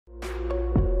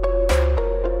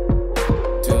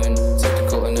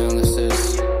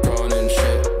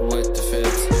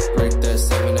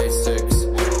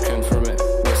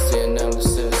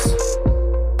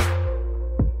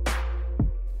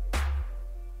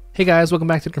Hey guys, welcome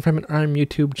back to the Confirmation Arm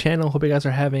YouTube channel. Hope you guys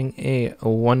are having a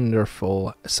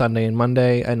wonderful Sunday and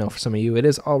Monday. I know for some of you it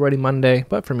is already Monday,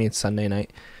 but for me it's Sunday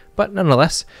night. But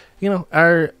nonetheless, you know,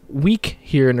 our week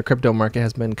here in the crypto market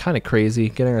has been kind of crazy,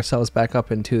 getting ourselves back up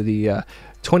into the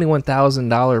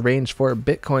 $21,000 range for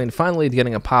Bitcoin. Finally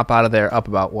getting a pop out of there, up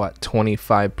about, what,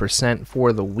 25%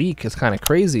 for the week. Is kind of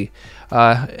crazy.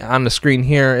 On the screen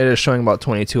here, it is showing about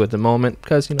 22 at the moment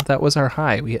because, you know, that was our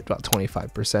high. We hit about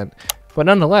 25%. But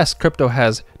nonetheless, crypto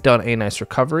has done a nice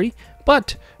recovery,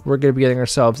 but we're going to be getting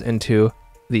ourselves into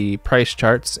the price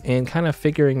charts and kind of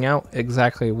figuring out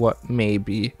exactly what may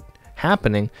be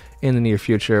happening in the near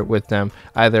future with them,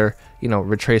 either, you know,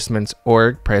 retracements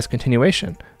or price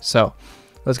continuation. So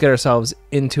let's get ourselves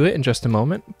into it in just a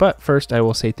moment. But first, I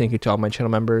will say thank you to all my channel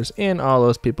members and all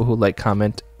those people who like,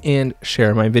 comment, and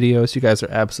share my videos. You guys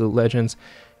are absolute legends.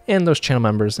 And those channel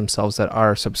members themselves that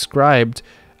are subscribed,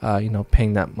 you know,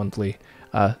 paying that monthly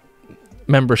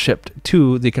membership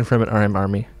to the Confirmation RM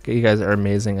Army. Okay, you guys are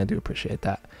amazing. I do appreciate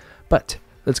that. But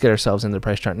let's get ourselves into the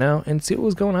price chart now and see what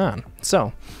was going on.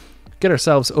 So get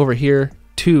ourselves over here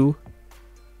to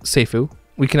Safuu.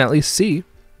 We can at least see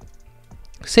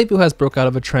Safuu has broke out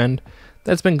of a trend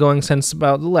that's been going since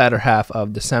about the latter half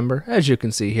of December, as you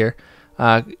can see here.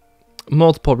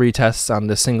 Multiple retests on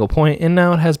this single point, and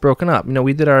now it has broken up. You know,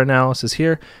 we did our analysis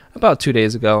here about 2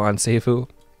 days ago on Safuu,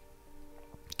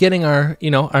 getting our,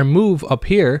 you know, our move up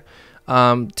here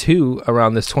to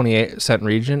around this 28-cent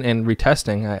region and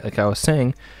retesting, like I was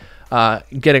saying,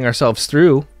 getting ourselves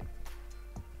through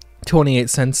 28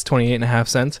 cents, 28.5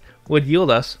 cents would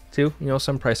yield us to, you know,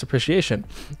 some price appreciation.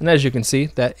 And as you can see,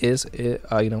 that is,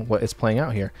 you know, what is playing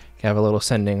out here. You have a little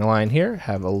sending line here,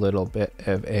 have a little bit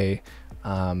of a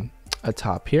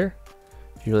top here,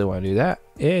 if you really want to do that.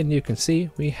 And you can see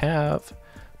we have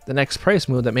the next price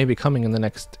move that may be coming in the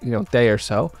next, you know, day or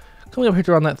so, coming up here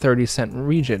to around that 30-cent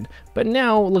region. But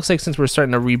now it looks like, since we're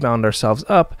starting to rebound ourselves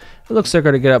up, it looks like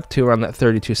we're going to get up to around that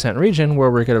 32-cent region,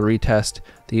 where we're going to retest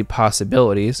the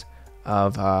possibilities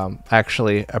of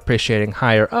actually appreciating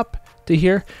higher up to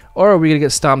here, or are we going to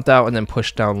get stomped out and then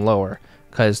pushed down lower?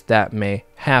 Because that may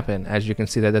happen. As you can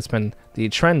see, that's been the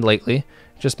trend lately,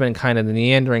 just been kind of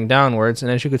meandering downwards,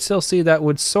 and as you could still see, that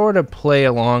would sort of play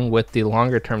along with the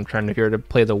longer term trend here to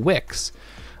play the wicks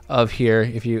of here.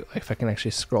 If I can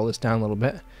actually scroll this down a little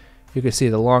bit, you can see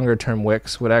the longer term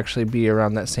wicks would actually be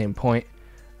around that same point.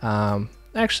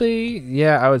 Actually,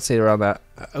 yeah, I would say around that.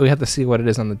 We have to see what it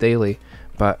is on the daily,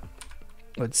 but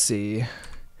let's see.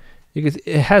 It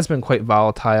has been quite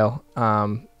volatile.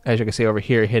 As you can see over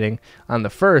here, hitting on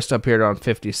the first up here around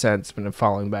 50 cents, but then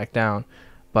falling back down.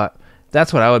 But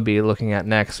that's what I would be looking at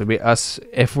next, would be us,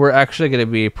 if we're actually going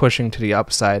to be pushing to the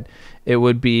upside, it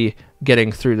would be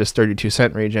getting through this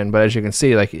 32-cent region. But as you can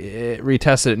see, like, it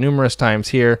retested it numerous times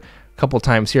here, a couple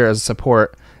times here as a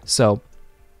support. So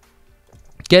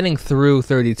getting through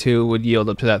 32 would yield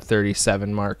up to that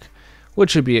 37 mark,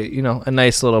 which would be, you know, a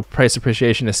nice little price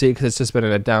appreciation to see, because it's just been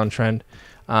in a downtrend.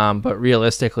 But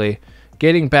realistically,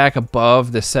 getting back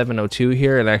above the 702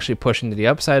 here and actually pushing to the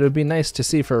upside would be nice to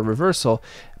see for a reversal,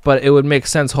 but it would make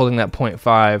sense holding that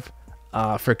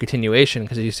 0.5 for continuation,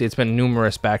 because you see it's been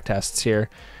numerous back tests here.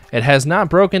 It has not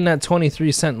broken that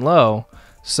 23-cent low,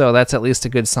 so that's at least a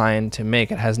good sign to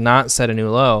make. It has not set a new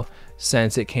low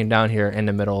since it came down here in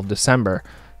the middle of December.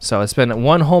 So it's been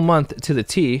one whole month to the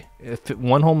T,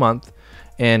 one whole month,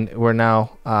 and we're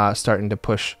now starting to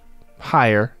push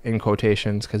higher in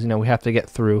quotations, because, you know, we have to get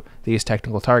through these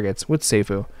technical targets with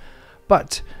Safuu.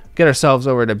 But get ourselves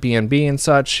over to BNB and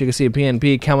such. You can see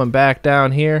BNB coming back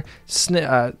down here,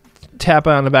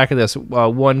 tapping on the back of this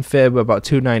one fib about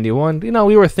 291. You know,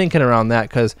 we were thinking around that,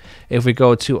 because if we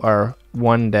go to our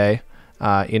 1 day,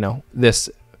 you know, this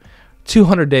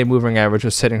 200-day moving average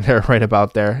was sitting there right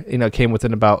about there. You know, came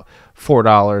within about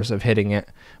 $4 of hitting it.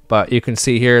 But you can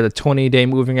see here the 20-day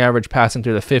moving average passing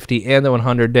through the 50 and the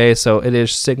 100-day, so it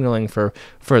is signaling for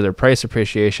further price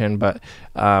appreciation. But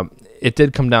it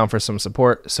did come down for some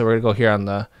support, so we're going to go here on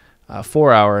the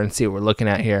 4-hour and see what we're looking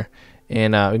at here.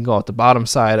 And we can go off the bottom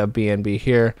side of BNB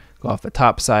here, go off the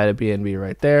top side of BNB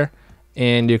right there,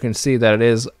 and you can see that it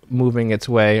is moving its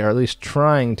way, or at least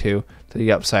trying to the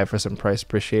upside for some price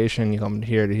appreciation. You come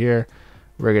here to here,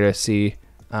 we're going to see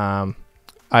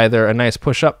either a nice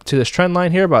push up to this trend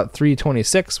line here, about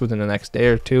 326 within the next day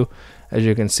or two, as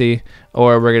you can see,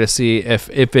 or we're going to see if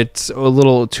it's a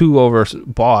little too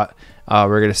overbought,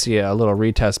 we're going to see a little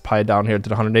retest pie down here to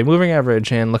the 100-day moving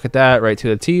average, and look at that, right to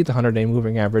the T, the 100-day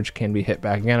moving average can be hit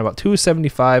back again, about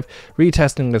 275,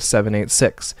 retesting the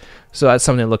 786. So that's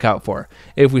something to look out for.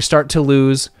 If we start to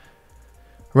lose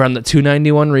around the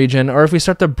 291 region, or if we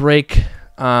start to break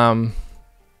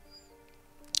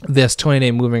this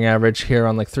 20-day moving average here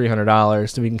on like $300,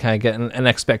 so we can kind of get an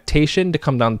expectation to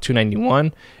come down to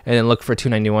 291, and then look for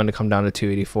 291 to come down to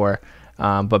 284.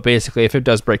 But basically, if it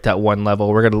does break that one level,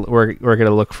 we're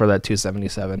gonna look for that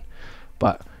 277.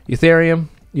 But Ethereum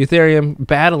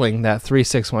battling that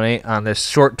 3618 on this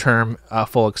short-term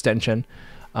full extension.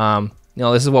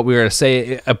 This is what we were to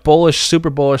say. A bullish, super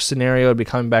bullish scenario would be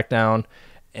coming back down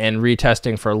and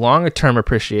retesting for longer-term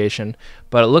appreciation.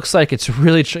 But it looks like it's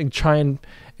really trying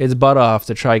its butt off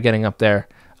to try getting up there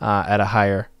at a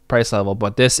higher price level.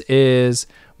 But this is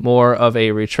more of a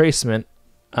retracement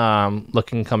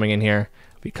coming in here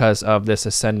because of this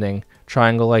ascending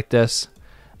triangle like this.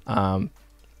 I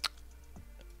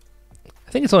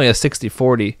think it's only a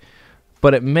 60-40,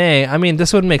 but it may. I mean,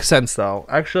 this would make sense though.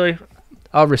 Actually,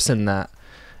 I'll rescind that.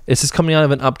 This is coming out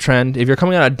of an uptrend. If you're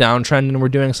coming out of a downtrend and we're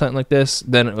doing something like this,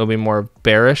 then it will be more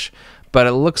bearish. But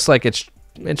it looks like it's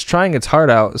trying its heart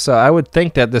out. So I would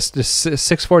think that this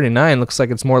 649 looks like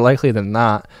it's more likely than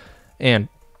not. And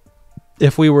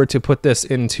if we were to put this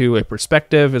into a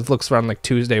perspective, it looks around like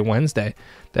Tuesday, Wednesday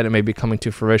that it may be coming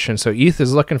to fruition. So ETH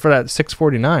is looking for that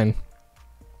 649,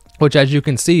 which, as you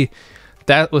can see,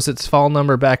 that was its fall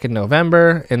number back in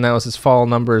November, and that was its fall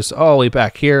numbers all the way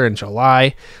back here in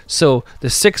July. So the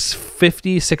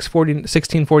 650, 640,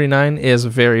 1649 is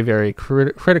very, very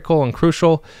critical and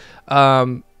crucial.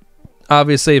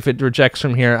 Obviously, if it rejects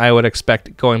from here, I would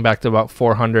expect going back to about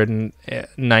 $499,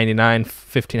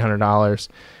 $1,500.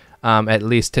 At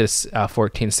least to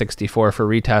 1464 for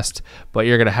retest, but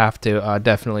you're gonna have to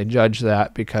definitely judge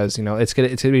that, because it's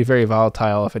gonna be very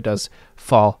volatile if it does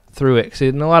fall through it. So,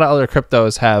 and a lot of other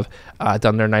cryptos have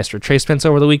done their nice retracements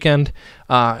over the weekend,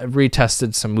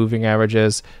 retested some moving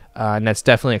averages, and that's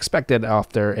definitely expected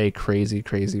after a crazy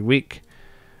week.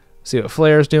 See what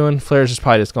Flare's doing. Flare's just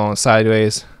probably just going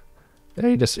sideways.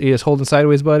 There, you just holding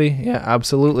sideways, buddy. Yeah,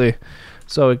 absolutely.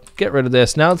 So get rid of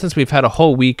this. Now, since we've had a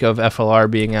whole week of FLR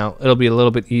being out, it'll be a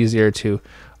little bit easier to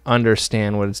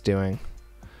understand what it's doing.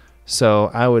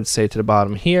 So I would say to the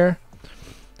bottom here,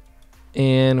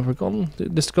 and we're going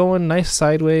nice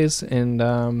sideways, and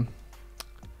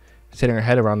it's hitting our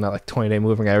head around that like 20-day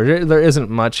moving average. There isn't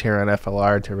much here on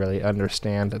FLR to really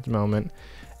understand at the moment.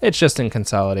 It's just in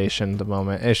consolidation at the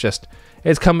moment.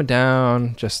 It's coming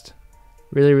down, just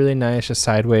really nice, just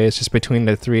sideways, just between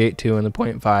the 382 and the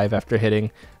 0.5 after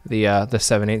hitting the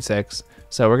 786.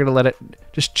 So we're gonna let it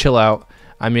just chill out.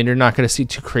 I mean, you're not gonna see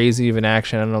too crazy of an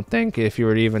action, I don't think, if you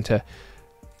were to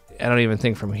I don't even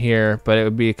think from here, but it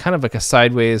would be kind of like a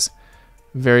sideways,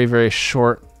 very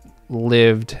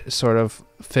short-lived sort of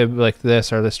fib like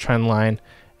this, or this trend line,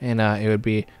 and it would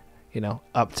be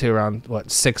up to around what,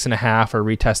 6.5, or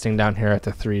retesting down here at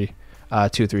the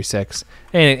 236.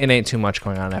 And it ain't too much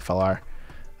going on in FLR.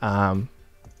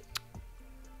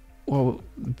 Well,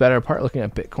 better part looking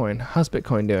at Bitcoin. How's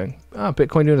Bitcoin doing?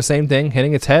 Bitcoin doing the same thing,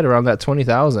 hitting its head around that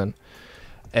 20,000.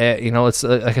 It's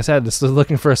like I said, this is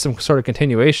looking for some sort of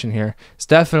continuation here. It's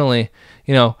definitely,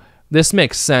 this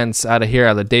makes sense out of here,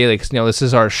 out of the daily, because this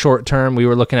is our short term. We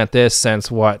were looking at this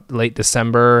since late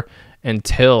December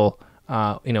until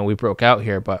we broke out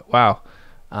here. But wow,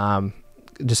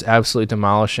 just absolutely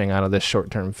demolishing out of this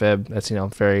short term fib. That's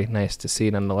very nice to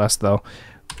see nonetheless, though.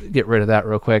 Get rid of that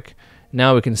real quick.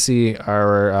 Now we can see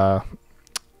our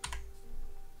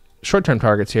short-term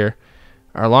targets here,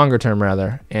 our longer term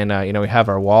rather, and we have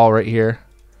our wall right here,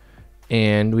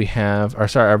 and we have our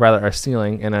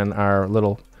ceiling, and then our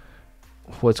little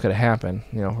what's going to happen.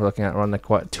 We're looking at around like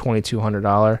what,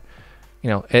 $2,200.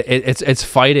 It's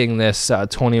fighting this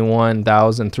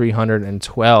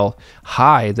 21,312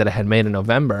 high that it had made in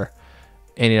November.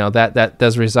 And that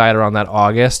does reside around that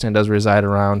August, and does reside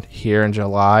around here in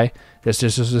July. This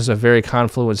is a very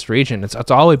confluenced region. It's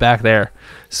all the way back there.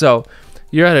 So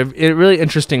you're at a really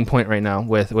interesting point right now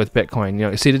with Bitcoin.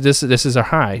 You see, this is our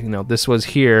high. This was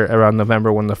here around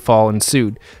November when the fall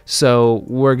ensued. So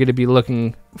we're going to be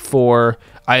looking for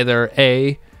either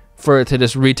for it to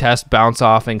just retest, bounce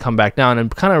off, and come back down,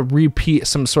 and kind of repeat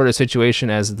some sort of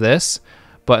situation as this,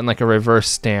 but in like a reverse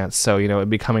stance. So it'd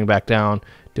be coming back down,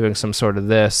 doing some sort of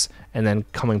this, and then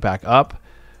coming back up.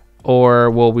 Or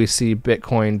will we see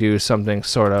Bitcoin do something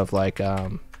sort of like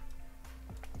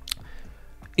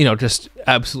just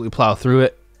absolutely plow through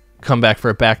it, come back for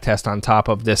a back test on top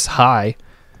of this high,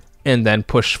 and then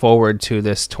push forward to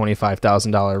this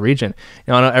 $25,000 region?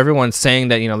 I know everyone's saying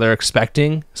that they're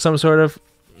expecting some sort of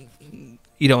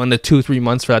in the 2-3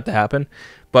 months for that to happen,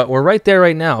 but we're right there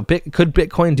right now. Could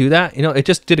Bitcoin do that? It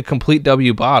just did a complete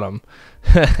W bottom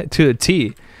to the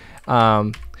T.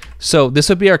 So this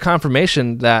would be our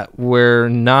confirmation that we're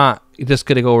not just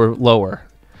going to go lower.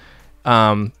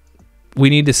 we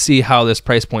need to see how this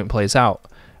price point plays out.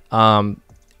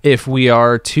 If we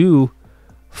are to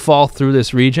fall through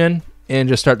this region and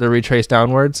just start to retrace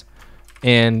downwards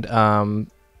and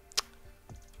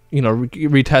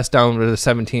retest down to the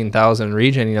 17,000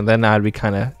 region, then I'd be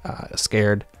kind of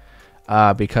scared,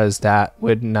 because that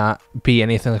would not be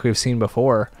anything like we've seen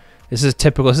before. This is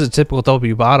a typical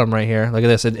W bottom right here. Look at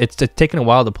this. It's taking a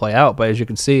while to play out, but as you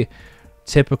can see,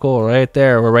 typical right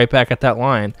there. We're right back at that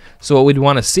line. So what we'd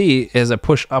want to see is a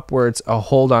push upwards, a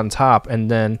hold on top, and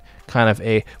then kind of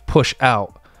a push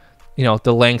out.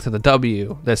 The length of the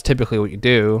W. That's typically what you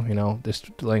do. This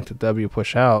length of W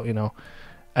push out.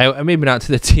 I maybe not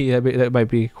to the T. That might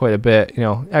be quite a bit.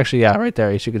 Actually, yeah, right there.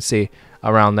 As you can see,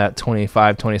 around that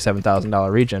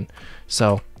 $27,000 region.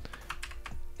 So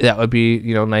that would be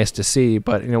nice to see.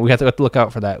 But we have to look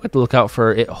out for that. We have to look out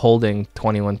for it holding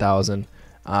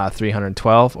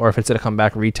 21,312, or if it's going to come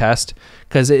back retest,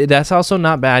 because that's also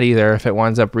not bad either. If it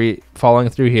winds up falling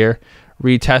through here,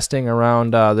 retesting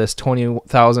around this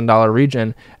 $20,000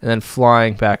 region, and then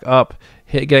flying back up,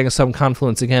 getting some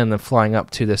confluence again, and then flying up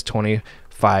to this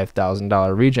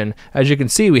 $25,000 region. As you can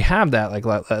see, we have that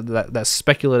that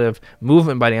speculative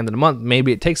movement by the end of the month.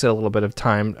 Maybe it takes it a little bit of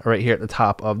time right here at the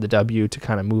top of the W to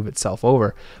kind of move itself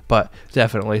over, but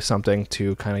definitely something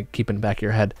to kind of keep in the back of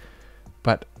your head.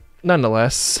 But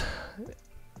nonetheless,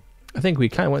 I think we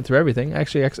kind of went through everything.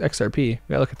 Actually, XRP, we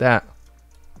gotta look at that.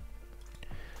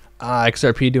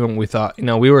 XRP doing what we thought.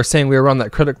 We were saying we were on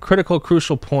that critical,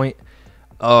 crucial point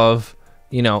of,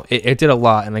 it did a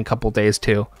lot in a couple days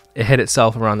too. It hit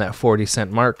itself around that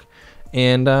 40-cent mark,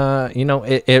 and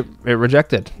it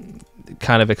rejected,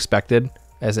 kind of expected,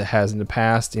 as it has in the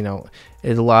past.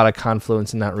 There's a lot of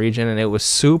confluence in that region, and it was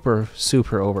super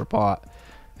overbought.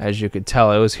 As you could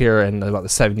tell, it was here in about the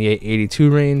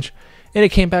 78.82 range, and it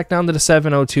came back down to the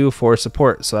 702 for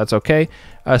support, so that's okay.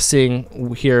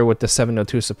 Seeing here with the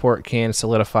 702 support can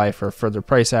solidify for further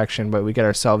price action, but we get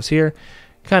ourselves here,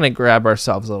 kind of grab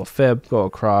ourselves a little fib, go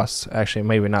across. Actually,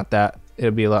 maybe not that.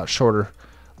 It'll be a lot shorter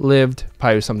lived,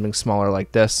 probably something smaller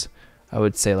like this. I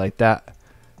would say like that.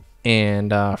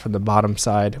 And from the bottom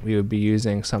side, we would be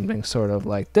using something sort of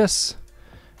like this,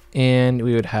 and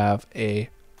we would have a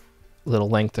little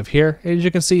length of here. As you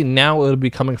can see, now it'll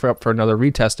be coming up for another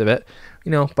retest of it,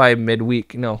 by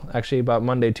midweek, actually about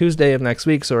Monday, Tuesday of next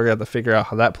week. So we're gonna have to figure out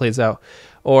how that plays out,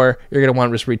 or you're gonna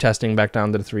want just retesting back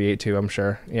down to the 382, I'm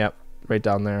sure. Yep, right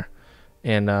down there,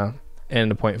 and the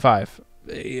 0.5.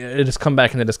 It just come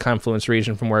back into this confluence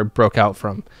region from where it broke out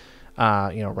from,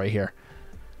 right here.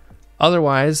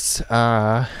 Otherwise,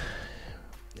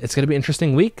 it's going to be an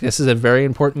interesting week. This is a very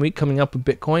important week coming up with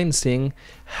Bitcoin, seeing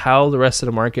how the rest of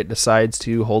the market decides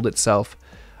to hold itself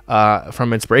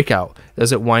from its breakout.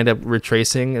 Does it wind up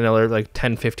retracing another like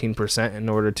 10-15% in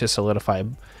order to solidify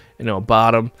a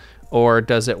bottom, or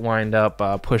does it wind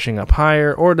up pushing up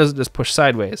higher, or does it just push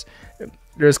sideways?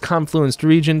 There's confluenced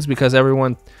regions because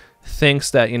everyone thinks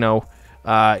that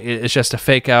it's just a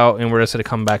fake out and we're just going to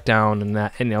come back down, and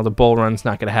that the bull run's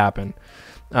not going to happen.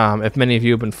 If many of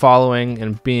you have been following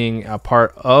and being a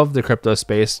part of the crypto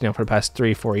space, for the past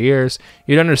 3-4 years,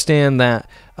 you'd understand that,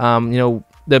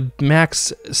 the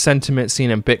max sentiment seen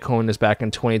in Bitcoin is back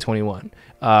in 2021.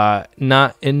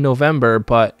 Not in November,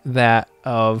 but that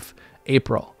of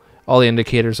April. All the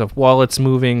indicators of wallets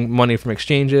moving, money from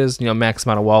exchanges, max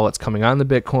amount of wallets coming on the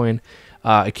Bitcoin,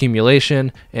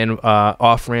 accumulation, and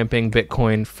off-ramping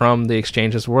Bitcoin from the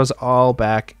exchanges was all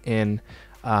back in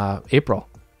April.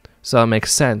 So that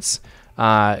makes sense.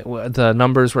 The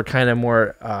numbers were kind of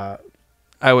more,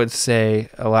 I would say,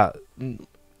 a lot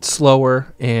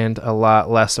slower and a lot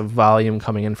less of volume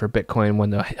coming in for Bitcoin when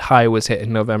the high was hit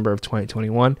in November of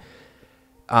 2021.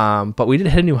 But we did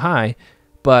hit a new high,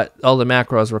 but all the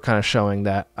macros were kind of showing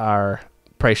that our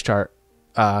price chart,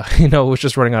 was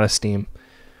just running out of steam.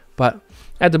 But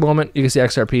at the moment, you can see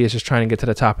XRP is just trying to get to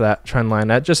the top of that trend line.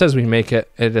 That just as we make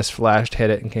it, it just flashed,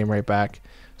 hit it, and came right back.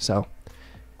 So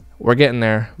we're getting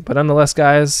there. But nonetheless,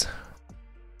 guys,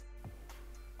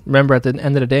 remember, at the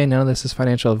end of the day, none of this is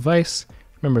financial advice.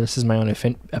 Remember, this is my own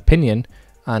opinion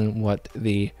on what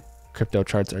the crypto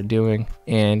charts are doing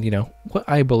and, what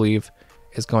I believe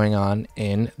is going on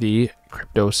in the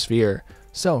crypto sphere.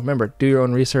 So remember, do your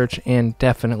own research and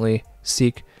definitely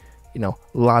seek,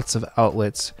 lots of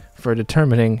outlets for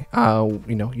determining,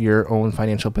 your own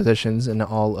financial positions in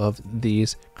all of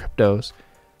these cryptos.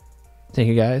 Thank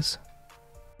you guys.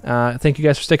 Thank you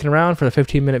guys for sticking around for the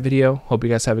 15-minute video. Hope you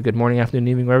guys have a good morning, afternoon,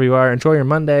 evening, wherever you are. Enjoy your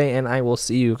Monday, and I will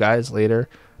see you guys later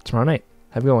tomorrow night.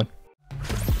 Have a good one.